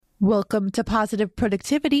Welcome to Positive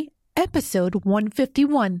Productivity, episode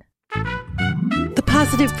 151. The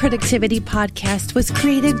Positive Productivity Podcast was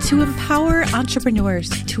created to empower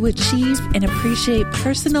entrepreneurs to achieve and appreciate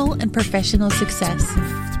personal and professional success.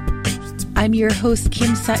 I'm your host,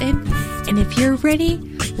 Kim Sutton, and if you're ready,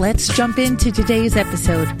 let's jump into today's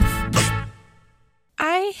episode.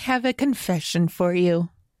 I have a confession for you.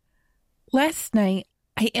 Last night,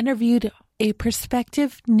 I interviewed a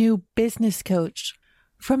prospective new business coach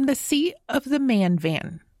from the seat of the man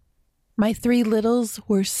van. My three littles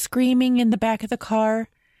were screaming in the back of the car,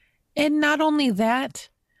 and not only that,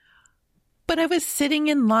 but I was sitting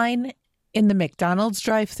in line in the McDonald's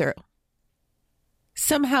drive-thru.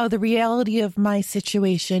 Somehow the reality of my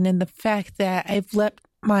situation and the fact that I've let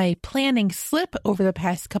my planning slip over the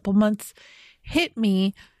past couple months hit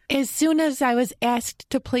me as soon as I was asked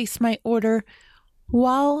to place my order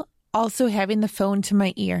while also having the phone to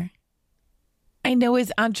my ear. I know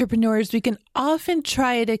as entrepreneurs, we can often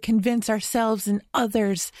try to convince ourselves and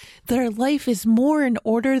others that our life is more in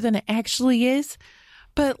order than it actually is.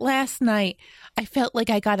 But last night, I felt like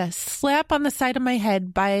I got a slap on the side of my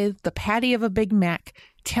head by the patty of a Big Mac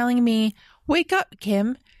telling me, "Wake up,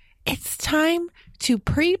 Kim. It's time to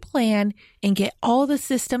pre-plan and get all the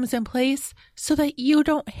systems in place so that you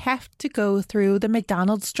don't have to go through the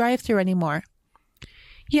McDonald's drive-thru anymore."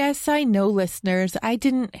 Yes, I know, listeners, I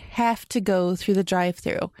didn't have to go through the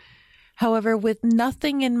drive-thru. However, with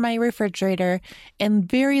nothing in my refrigerator and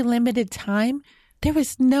very limited time, there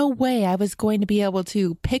was no way I was going to be able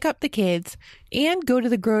to pick up the kids and go to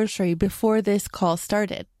the grocery before this call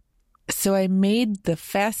started. So I made the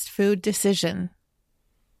fast food decision.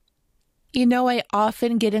 You know, I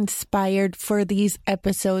often get inspired for these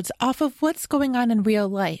episodes off of what's going on in real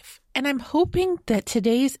life, and I'm hoping that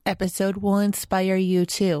today's episode will inspire you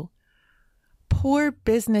too. Poor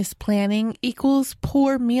business planning equals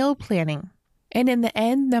poor meal planning. And in the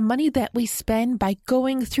end, the money that we spend by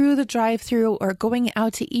going through the drive-thru or going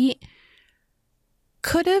out to eat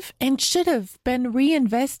could have and should have been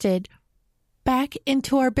reinvested back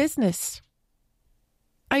into our business.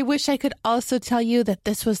 I wish I could also tell you that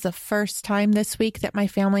this was the first time this week that my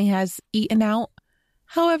family has eaten out.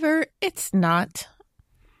 However, it's not.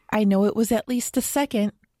 I know it was at least the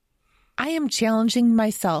second. I am challenging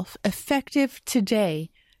myself, effective today,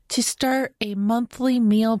 to start a monthly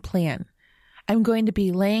meal plan. I'm going to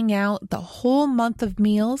be laying out the whole month of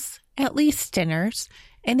meals, at least dinners,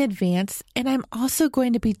 in advance, and I'm also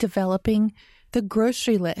going to be developing the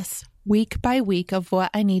grocery list week by week of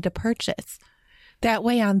what I need to purchase. That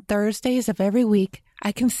way, on Thursdays of every week,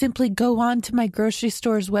 I can simply go on to my grocery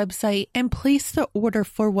store's website and place the order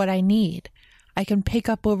for what I need. I can pick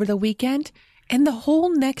up over the weekend, and the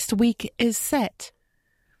whole next week is set.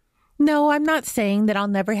 No, I'm not saying that I'll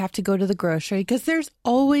never have to go to the grocery, because there's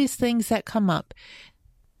always things that come up.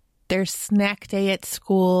 There's snack day at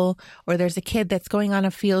school, or there's a kid that's going on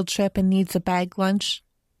a field trip and needs a bag lunch.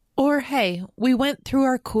 Or, hey, we went through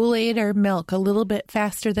our Kool-Aid or milk a little bit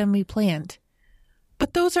faster than we planned.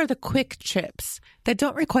 But those are the quick trips that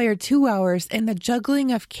don't require 2 hours and the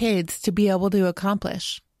juggling of kids to be able to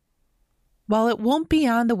accomplish. While it won't be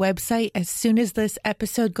on the website as soon as this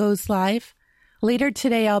episode goes live, later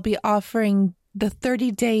today I'll be offering the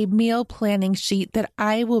 30-day meal planning sheet that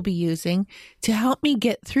I will be using to help me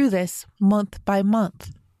get through this month by month.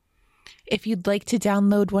 If you'd like to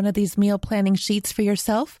download one of these meal planning sheets for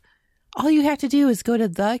yourself, all you have to do is go to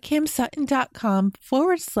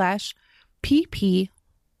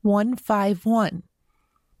thekimsutton.com/PP151.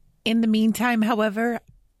 In the meantime, however,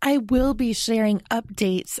 I will be sharing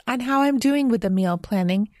updates on how I'm doing with the meal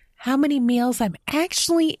planning, how many meals I'm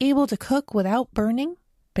actually able to cook without burning,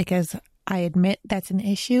 because I admit that's an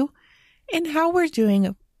issue, and how we're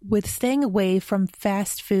doing with staying away from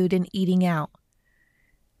fast food and eating out.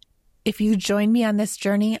 If you join me on this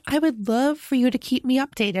journey, I would love for you to keep me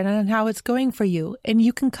updated on how it's going for you, and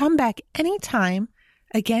you can come back anytime,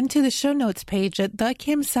 again to the show notes page at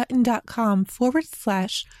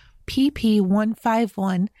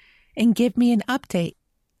thekimsutton.com/PP151 and give me an update.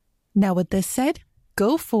 Now with this said,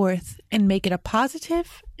 go forth and make it a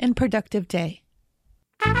positive and productive day.